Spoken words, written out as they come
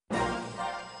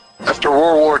After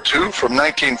World War II, from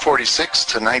 1946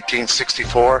 to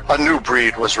 1964, a new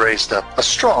breed was raised up. A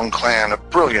strong clan of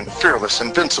brilliant, fearless,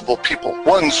 invincible people.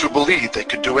 Ones who believed they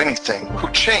could do anything,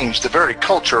 who changed the very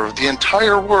culture of the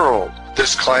entire world.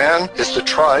 This clan is the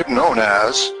tribe known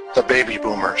as the Baby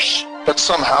Boomers. But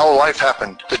somehow life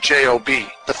happened. The J.O.B.,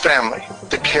 the family,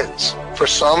 the kids. For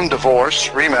some, divorce,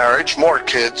 remarriage, more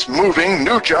kids, moving,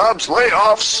 new jobs,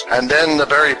 layoffs. And then the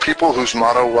very people whose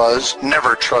motto was,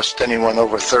 never trust anyone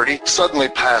over 30, suddenly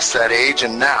passed that age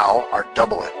and now are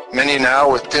double it. Many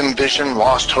now with dim vision,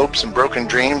 lost hopes, and broken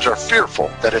dreams are fearful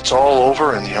that it's all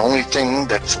over and the only thing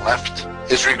that's left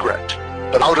is regret.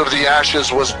 But out of the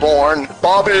ashes was born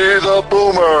Bobby the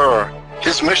Boomer.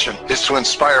 His mission is to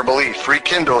inspire belief,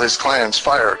 rekindle his clan's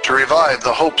fire, to revive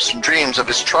the hopes and dreams of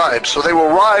his tribe so they will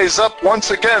rise up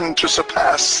once again to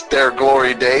surpass their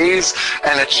glory days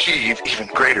and achieve even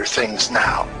greater things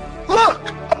now. Look,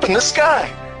 up in the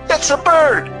sky. It's a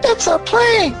bird. It's a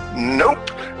plane.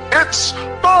 Nope. It's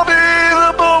Bobby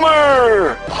the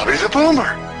Boomer. Bobby the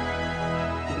Boomer.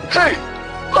 Hey,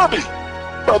 Bobby.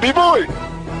 Bobby boy.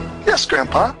 Yes,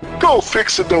 Grandpa. Go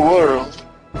fix the world.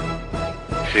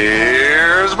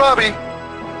 Here's Bobby.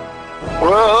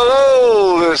 Well,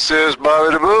 hello, this is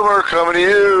Bobby the Boomer coming to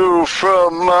you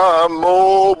from my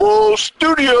mobile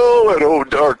studio at Old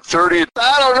Dark 30.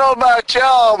 I don't know about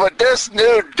y'all, but this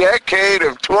new decade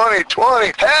of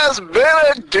 2020 has been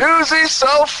a doozy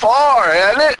so far,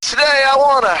 hasn't it? Today I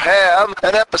want to have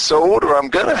an episode, or I'm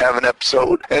going to have an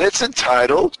episode, and it's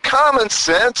entitled Common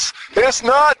Sense is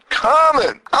Not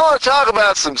Common. I want to talk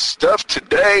about some stuff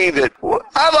today that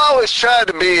I've always tried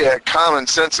to be a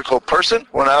commonsensical person.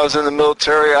 When I was in the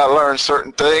military, I learned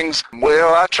certain things.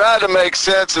 Well, I tried to make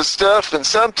sense of stuff, and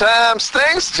sometimes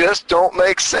things just don't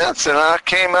make sense. And I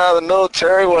came out of the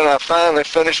military when I finally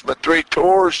finished my 3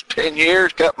 tours, 10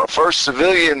 years, got my first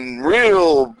civilian,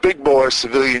 real big boy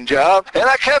civilian job. And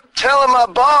I kept telling my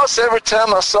boss every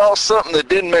time I saw something that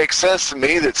didn't make sense to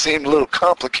me, that seemed a little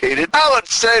complicated, I would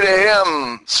say to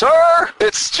him, "Sir,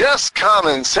 it's just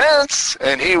common sense."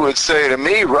 And he would say to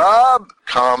me, "Rob,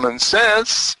 common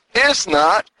sense is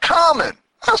not common."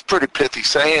 That's pretty pithy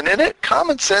saying, isn't it?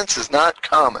 Common sense is not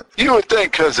common. You would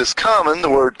think because it's common, the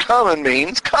word common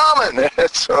means common.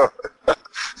 It's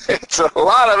a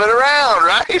lot of it around,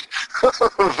 right?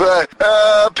 But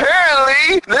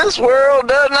apparently, this world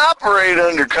doesn't operate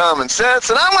under common sense.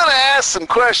 And I'm going to ask some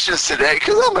questions today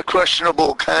because I'm a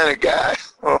questionable kind of guy.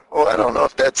 Oh, I don't know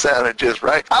if that sounded just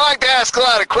right. I like to ask a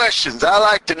lot of questions. I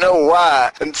like to know why.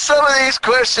 And some of these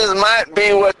questions might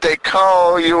be what they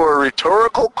call your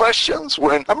rhetorical questions,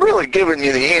 when I'm really giving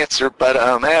you the answer, but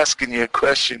I'm asking you a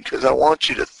question because I want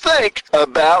you to think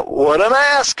about what I'm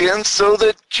asking so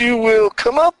that you will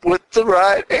come up with the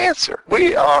right answer.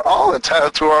 We are all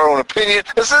entitled to our own opinion.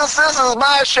 And since this is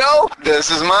my show,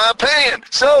 this is my opinion.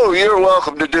 So you're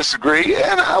welcome to disagree,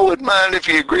 and I wouldn't mind if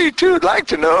you agree too. I'd like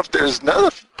to know if there's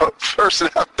another person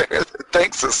out there that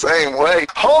thinks the same way.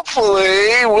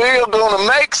 Hopefully, we're going to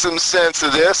make some sense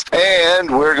of this, and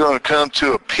we're going to come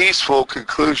to a peaceful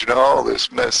conclusion to all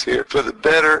this mess here for the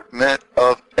betterment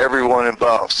of everyone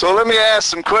involved. So let me ask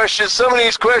some questions. Some of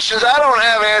these questions I don't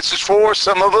have answers for.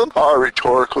 Some of them are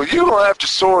rhetorical. You're going to have to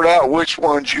sort out which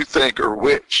ones you think are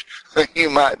which. You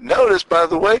might notice, by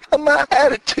the way, my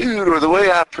attitude or the way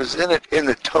I present it in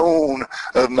the tone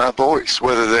of my voice,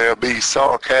 whether there be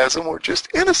sarcasm or just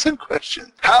innocent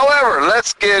questions. However,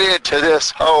 let's get into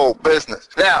this whole business.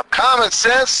 Now, common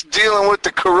sense dealing with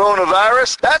the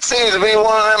coronavirus, that seems to be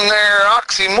one of them there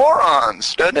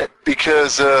oxymorons, doesn't it?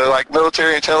 Because, like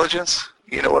military intelligence,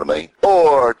 you know what I mean?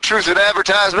 Or truth in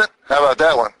advertisement. How about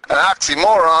that one? An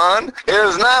oxymoron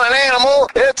is not an animal.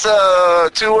 It's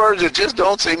 2 words that just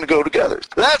don't seem to go together.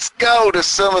 Let's go to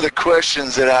some of the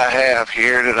questions that I have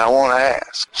here that I want to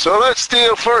ask. So let's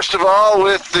deal first of all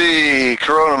with the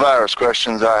coronavirus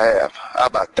questions I have. How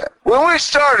about that? When we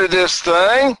started this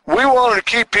thing, we wanted to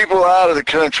keep people out of the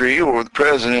country, or the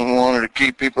president wanted to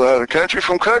keep people out of the country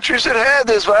from countries that had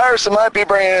this virus and might be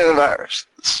bringing in the virus.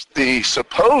 The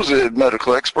supposed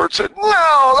medical experts said,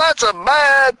 no, that's a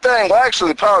bad thing. Well,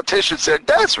 actually, the politicians said,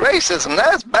 that's racism.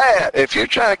 That's bad. If you're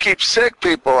trying to keep sick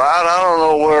people out, I don't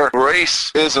know where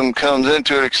racism comes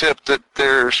into it, except that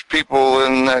there's people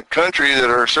in that country that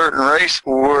are a certain race,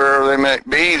 where they might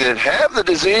be, that have the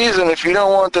disease, and if you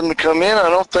don't want them to come in,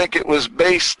 I don't think it was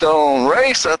based on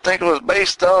race. I think it was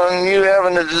based on you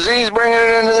having the disease, bringing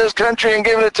it into this country and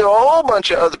giving it to a whole bunch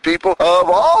of other people of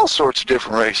all sorts of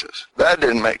different races. That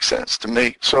didn't make sense to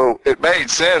me. So it made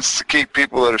sense to keep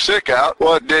people that are sick out.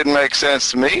 What didn't make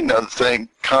sense to me, another thing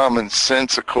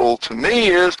commonsensical to me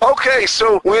is, okay,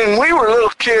 so when we were little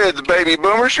kids, baby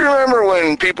boomers, you remember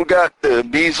when people got the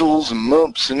measles and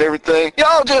mumps and everything?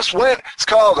 Y'all just went, it's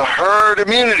called the herd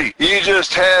immunity. You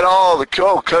just had all the,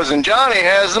 Cousin Johnny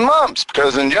has the mumps,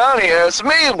 Cousin Johnny has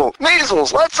the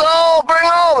measles. Let's all bring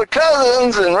all the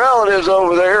cousins and relatives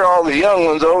over there, all the young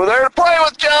ones over there to play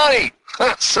with Johnny.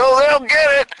 So they'll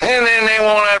get it, and then they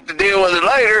won't have to deal with it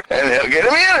later, and they'll get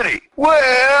immunity.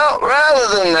 Well,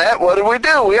 rather than that, what did we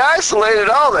do? We isolated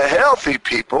all the healthy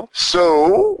people,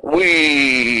 so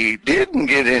we didn't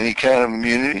get any kind of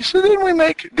immunity. So didn't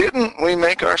we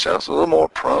make ourselves a little more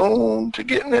prone to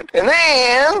getting it? And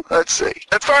then, let's see.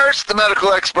 At first, the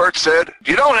medical experts said,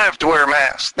 you don't have to wear a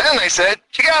mask. Then they said,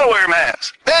 you got to wear a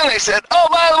mask. Then they said, oh,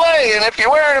 by the way, and if you're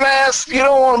wearing a mask, you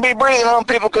don't want to be breathing on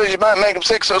people because you might make them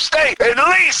sick, so stay at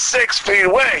least 6 feet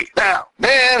away. Now,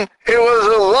 then it was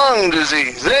a lung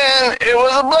disease. Then it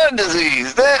was a blood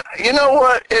disease. Then, you know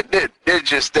what? They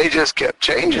just kept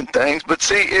changing things. But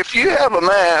see, if you have a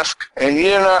mask and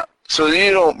you're not, so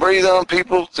you don't breathe on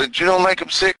people, that you don't make them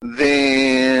sick,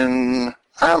 then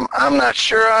I'm not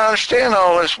sure I understand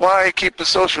all this, why you keep the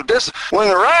social distance. When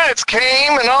the riots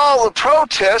came and all the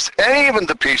protests, and even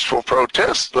the peaceful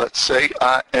protests, let's say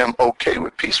I am okay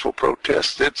with peaceful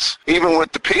protests. It's even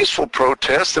with the peaceful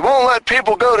protests, they won't let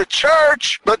people go to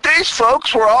church, but these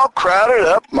folks were all crowded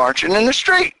up marching in the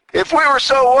street. If we were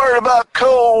so worried about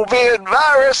COVID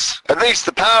virus, at least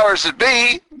the powers that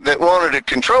be that wanted to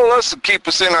control us and keep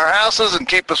us in our houses and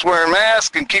keep us wearing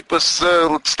masks and keep us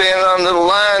standing on little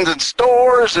lines in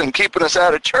stores and keeping us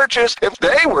out of churches, if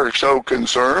they were so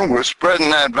concerned with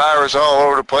spreading that virus all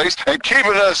over the place and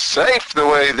keeping us safe the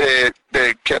way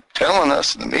they kept telling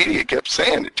us, and the media kept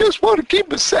saying, they just want to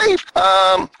keep us safe.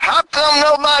 How come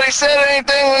nobody said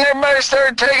anything when everybody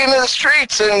started taking to the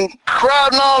streets and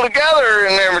crowding all together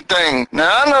and everything?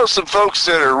 Now, I know some folks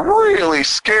that are really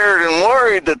scared and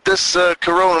worried that this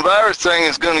coronavirus thing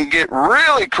is going to get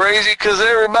really crazy because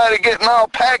everybody getting all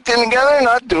packed in together and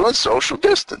not doing social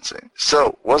distancing.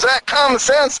 So, was that common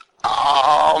sense?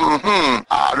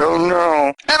 I don't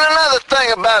know. And another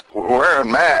thing about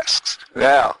wearing masks.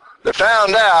 Now, they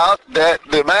found out that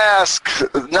the mask,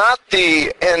 not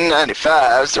the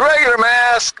N95s, the regular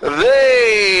mask,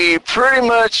 they pretty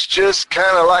much just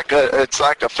kind of it's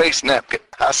like a face napkin.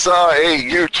 I saw a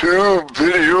YouTube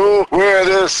video where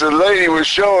this lady was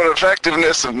showing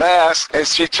effectiveness of masks, and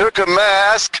she took a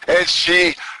mask and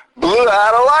she blew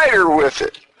out a lighter with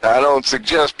it. I don't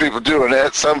suggest people doing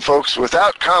that. Some folks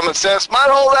without common sense might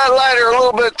hold that lighter a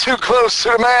little bit too close to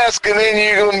the mask and then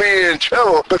you're going to be in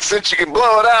trouble. But since you can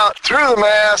blow it out through the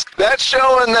mask, that's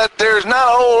showing that there's not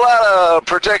a whole lot of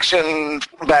protection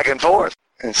back and forth.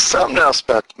 And something else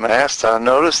about the masks, I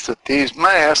noticed that these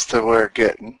masks that we're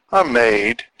getting are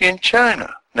made in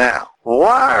China. Now,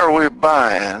 why are we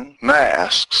buying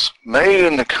masks made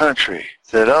in the country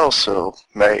that also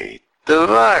made the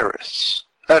virus?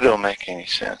 That don't make any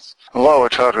sense. And while we're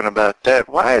talking about that,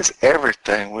 why is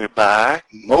everything we buy,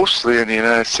 mostly in the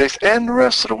United States and the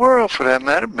rest of the world for that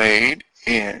matter, made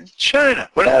in China?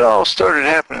 When that all started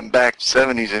happening back in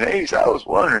the 70s and 80s, I was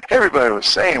wondering, everybody was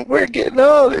saying, we're getting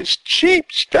all this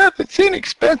cheap stuff, it's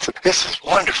inexpensive, this is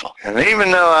wonderful. And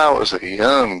even though I was a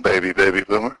young baby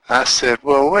boomer, I said,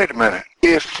 well, wait a minute.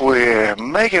 If we're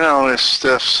making all this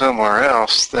stuff somewhere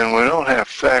else, then we don't have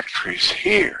factories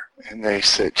here. And they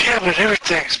said, yeah, but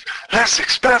everything's less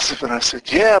expensive. And I said,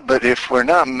 yeah, but if we're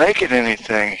not making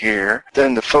anything here,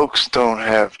 then the folks don't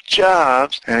have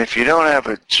jobs. And if you don't have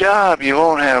a job, you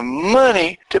won't have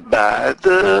money to buy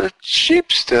the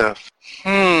cheap stuff.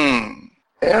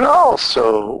 And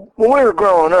also, when we were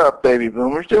growing up, baby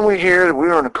boomers, didn't we hear that we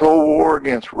were in a Cold War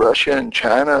against Russia and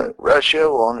China? Russia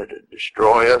wanted to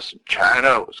destroy us, and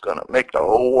China was going to make the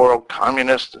whole world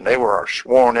communist, and they were our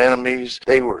sworn enemies.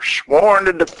 They were sworn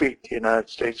to defeat the United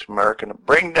States of America and to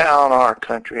bring down our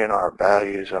country and our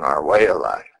values and our way of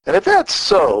life. And if that's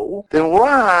so, then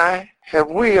why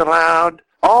have we allowed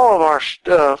all of our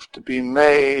stuff to be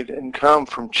made and come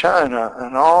from China,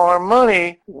 and all our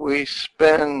money we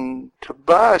spend to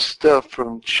buy stuff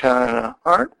from China,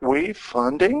 aren't we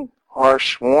funding our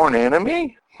sworn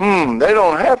enemy? They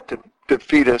don't have to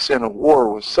defeat us in a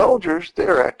war with soldiers.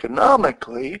 They're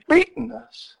economically beating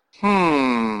us.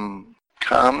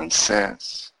 Common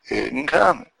sense isn't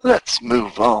common. let's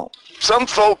move on. Some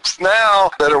folks now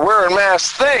that are wearing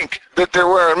masks think that they're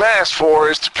wearing masks for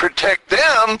is to protect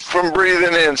them from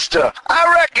breathing in stuff.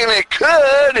 I reckon it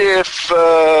could if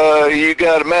you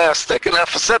got a mask thick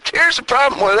enough, except here's the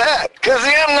problem with that. Because the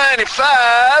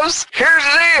N95s, here's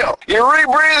the deal. You're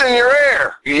rebreathing your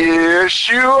air. Yes,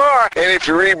 you are. And if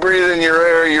you're rebreathing your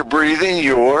air, you're breathing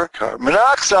your carbon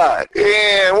monoxide.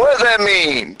 And what does that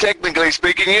mean? Technically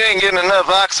speaking, you ain't getting enough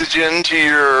oxygen to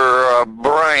your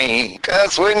brain.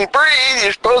 Because when you breathe,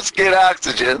 you're supposed to get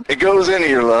oxygen. It goes into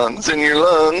your lungs, and your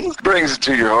lungs brings it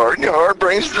to your heart, and your heart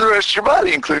brings it to the rest of your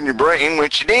body, including your brain,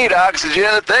 which you need oxygen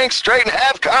to think straight and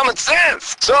have common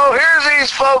sense. So here's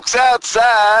these folks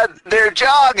outside, they're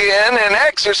jogging and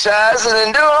exercising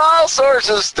and doing all sorts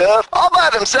of stuff all by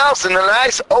themselves in the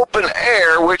nice open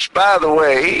air, which, by the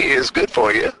way, is good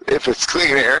for you if it's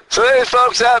clean air. So there's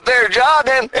folks out there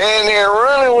jogging, and they're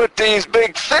running with these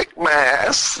big thick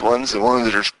masks, the ones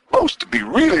that are supposed to be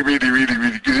really, really, really,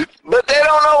 really good. But they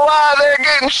don't know why they're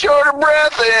getting short of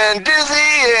breath and dizzy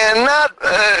and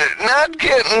not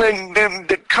getting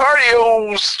the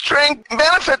cardio strength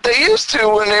benefit they used to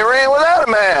when they ran without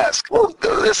a mask. Well,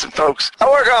 listen, folks, I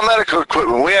work on medical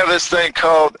equipment. We have this thing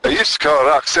called, I used to call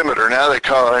it oximeter. Now they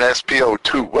call it an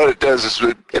SpO2. What it does is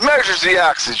it measures the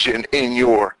oxygen in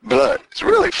your blood. It's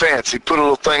really fancy. Put a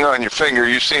little thing on your finger.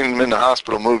 You've seen them in the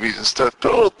hospital movies and stuff.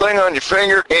 Put a little thing on your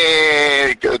finger,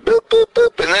 and it goes boop, boop,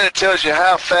 boop, and then it tells you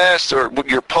how fast or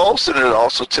your pulse, and it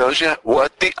also tells you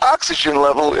what the oxygen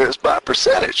level is by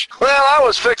percentage. Well, I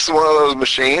was fixing one of those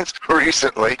machines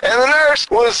recently, and the nurse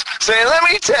was saying, let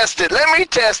me test it,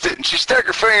 and she stuck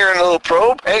her finger in a little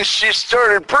probe, and she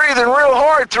started breathing real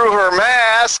hard through her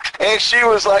mask, and she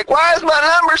was like, why is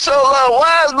my number so low?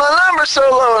 Why is my number so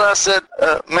low? And I said,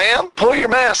 ma'am, pull your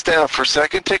mask down for a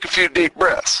second, take a few deep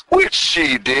breaths, which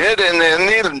she did, and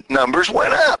then the numbers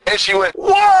went up, and she went,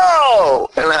 whoa!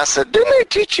 And I said, didn't they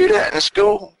teach you that in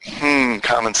school?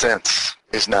 Common sense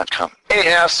is not common.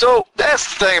 Anyhow, so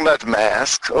that's the thing about the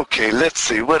mask. Okay, let's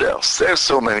see, what else? There's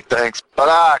so many things, but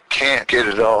I can't get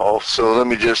it all, so let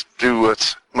me just do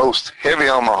what's most heavy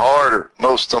on my heart or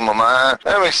most on my mind.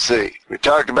 Let me see. We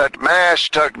talked about the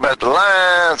mask, we talked about the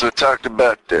lines, we talked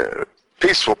about the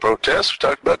peaceful protests, we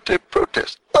talked about the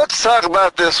protests. Let's talk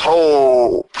about this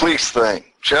whole police thing,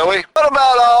 shall we? What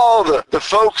about all the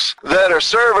folks that are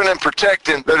serving and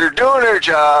protecting, that are doing their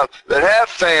job, that have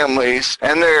families,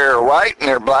 and they're white, and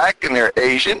they're black, and they're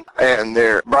Asian, and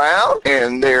they're brown,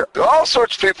 and they're all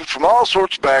sorts of people from all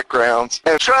sorts of backgrounds,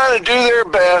 and trying to do their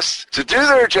best to do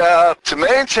their job, to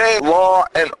maintain law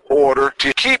and order,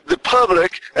 to keep the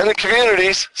public and the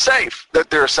communities safe that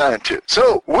they're assigned to.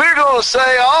 So we're going to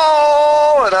say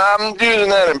all, and I'm using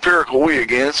that empirical we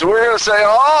again, so we're going to say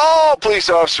all police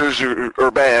officers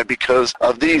are bad because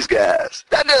of these guys.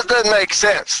 That just doesn't make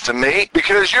sense to me,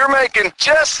 because you're making,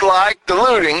 just like the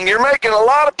looting, you're making a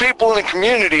lot of people in the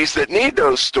communities that need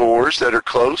those stores that are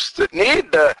close, that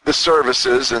need the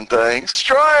services and things,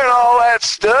 destroying all that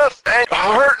stuff and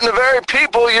hurting the very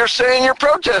people you're saying you're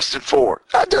protesting for.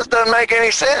 That just doesn't make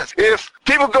any sense. If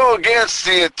people go against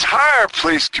the entire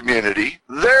police community,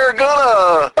 they're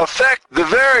going to affect the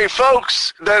very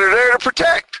folks that are there to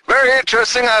protect. Very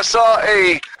interesting. I saw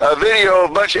a video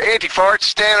of a bunch of anti-farts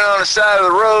standing on the side of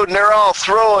the road, and they're all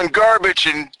throwing garbage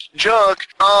and junk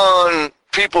on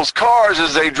people's cars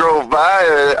as they drove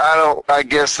by. I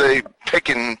guess they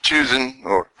picking, choosing,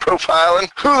 or profiling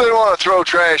who they want to throw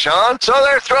trash on. So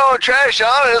they're throwing trash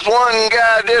on it. This one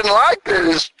guy didn't like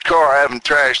his car having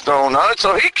trash thrown on it,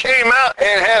 so he came out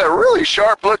and had a really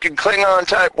sharp-looking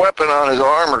Klingon-type weapon on his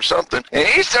arm or something, and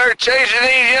he started chasing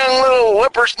these young little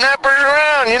whippersnappers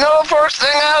around. You know the first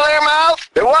thing out of their mouth?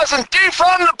 It wasn't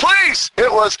defund the police.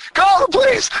 It was call the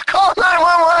police, call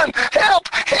 911, help,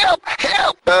 help,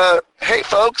 help. Hey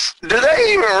folks, do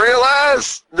they even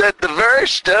realize that the very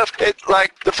stuff,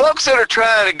 like the folks that are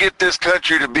trying to get this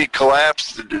country to be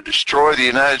collapsed, to destroy the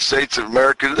United States of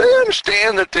America, do they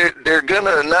understand that they're going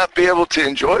to not be able to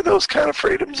enjoy those kind of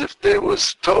freedoms if there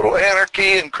was total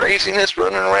anarchy and craziness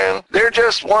running around? They're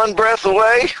just one breath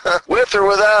away, with or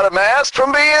without a mask,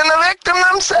 from being the victim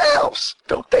themselves.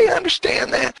 Don't they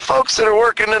understand that? Folks that are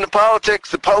working in the politics,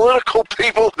 the political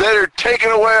people that are taking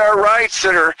away our rights,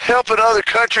 that are helping other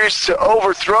countries to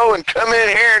overthrow and come in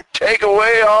here and take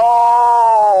away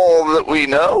all that we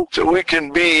know so we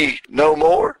can be no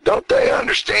more. Don't they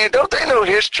understand? Don't they know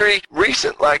history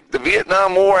recent, like the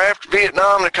Vietnam War? After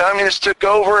Vietnam, the communists took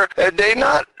over. Had they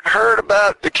not heard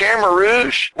about the Khmer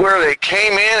Rouge, where they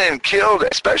came in and killed,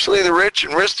 especially the rich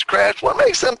and aristocrats? What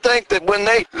makes them think that when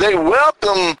they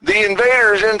welcome the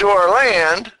invaders into our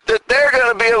land, that they're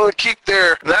going to be able to keep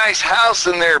their nice house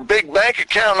and their big bank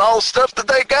account and all the stuff that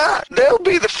they got? They'll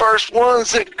be the first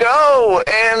ones that go,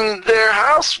 and their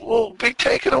house will be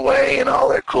taken away and all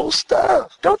their cool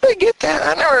stuff. Don't they get that?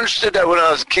 I never understood that when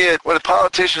I was a kid, when the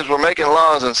politicians were making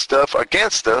laws and stuff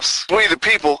against us, we the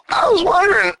people. I was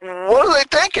wondering, what are they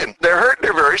thinking? They're hurting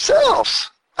their very selves.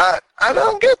 I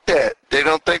don't get that. They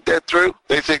don't think that through.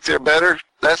 They think they're better.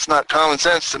 That's not common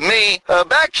sense to me.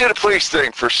 Back to the police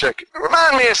thing for a second.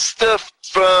 Remind me of stuff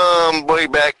from way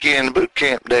back in the boot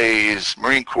camp days,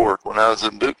 Marine Corps, when I was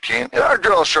in boot camp. Our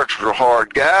drill instructors were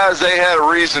hard guys. They had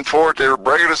a reason for it. They were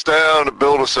breaking us down to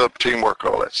build us up, teamwork,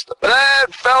 all that stuff. But I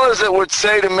had fellas that would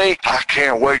say to me, I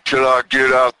can't wait till I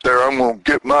get out there. I'm going to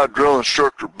get my drill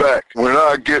instructor back. When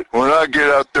I get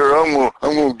out there, I'm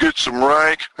going to get some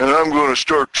rank, and I'm going to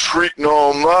start treating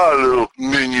all my little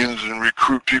minions and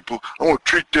recruit people. I'm going to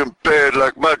treat them bad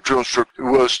like my drill instructor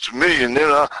was to me, and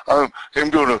then I'm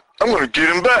going to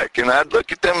get him back. And I'd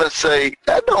look at them and say,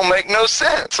 that don't make no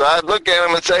sense. So I'd look at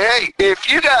them and say, hey,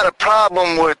 if you got a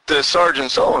problem with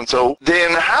Sergeant so-and-so,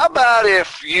 then how about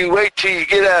if you wait till you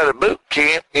get out of boot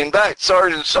camp, invite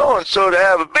Sergeant so-and-so to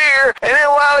have a beer, and then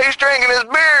while he's drinking his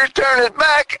beer, turn his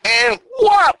back and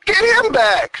whop, get him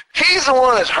back. He's the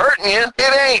one that's hurting you.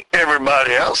 It ain't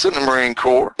everybody else in the Marine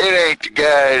Corps. It ain't the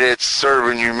guy that's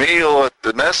serving your meal at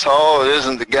the mess hall. It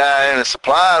isn't the guy in the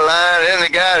supply line. It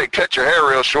isn't the guy that cut your hair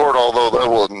real short, although that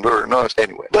wasn't very nice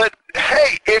anyway. But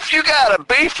hey, if you got a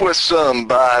beef with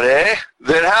somebody,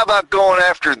 then how about going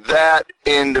after that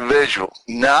individual?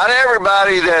 Not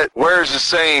everybody that wears the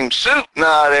same suit,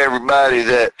 not everybody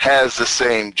that has the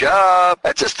same job.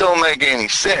 That just don't make any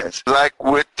sense. Like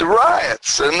with the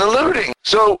riots and the looting.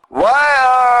 So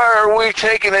why are we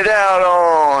taking it out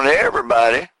on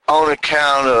everybody on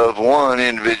account of one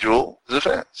individual's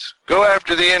offense? Go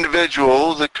after the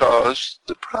individual that caused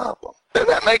the problem. Doesn't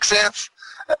that make sense?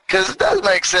 Because it does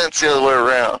make sense the other way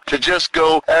around, to just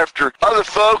go after other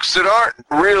folks that aren't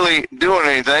really doing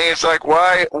anything. It's like,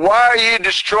 why are you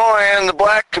destroying the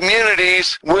black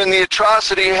communities when the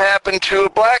atrocity happened to a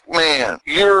black man?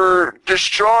 You're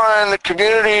destroying the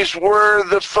communities where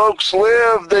the folks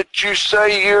live that you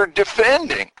say you're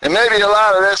defending. And maybe a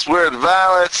lot of that's where the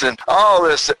violence and all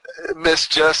this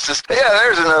misjustice. Yeah,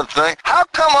 there's another thing. How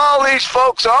come all these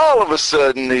folks, all of a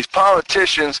sudden, these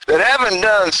politicians that haven't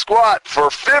done squat for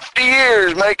 50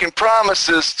 years making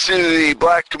promises to the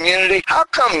black community, how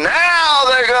come now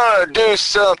they're going to do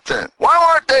something? Why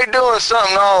weren't they doing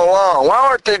something all along? Why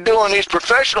weren't they doing, these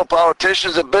professional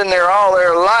politicians have been there all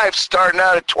their life, starting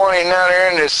out at 20, now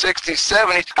they're in their 60s,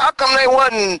 70s. How come they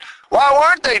wasn't, why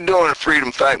weren't they doing a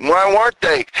freedom fight? Why weren't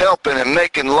they helping and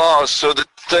making laws so that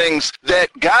things that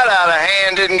got out of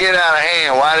hand didn't get out of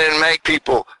hand? Why didn't they make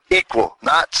people equal,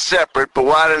 not separate, but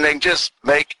why didn't they just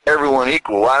make everyone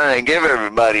equal? Why didn't they give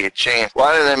everybody a chance?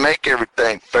 Why didn't they make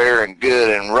everything fair and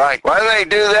good and right? Why didn't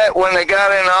they do that when they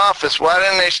got in office? Why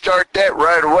didn't they start that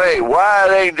right away? Why are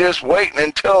they just waiting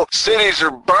until cities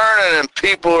are burning and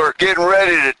people are getting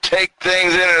ready to take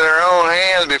things into their own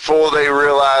hands before they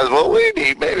realize, well,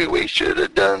 maybe we should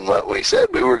have done what we said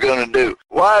we were going to do?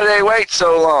 Why did they wait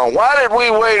so long? Why did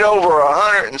we wait over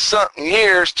 100 and something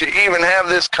years to even have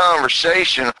this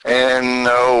conversation? And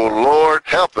oh, Lord,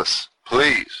 help us,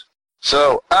 please.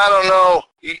 So, I don't know.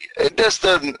 It just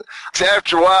doesn't.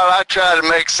 After a while, I try to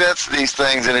make sense of these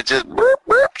things, and it just,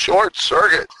 short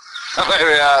circuit.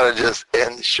 Maybe I ought to just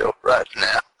end the show right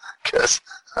now, because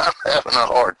I'm having a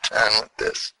hard time with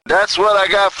this. That's what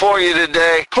I got for you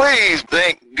today. Please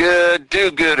think good,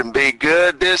 do good, and be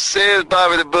good. This is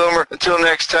Bobby the Boomer. Until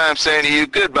next time, saying to you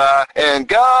goodbye, and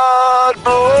God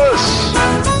bless.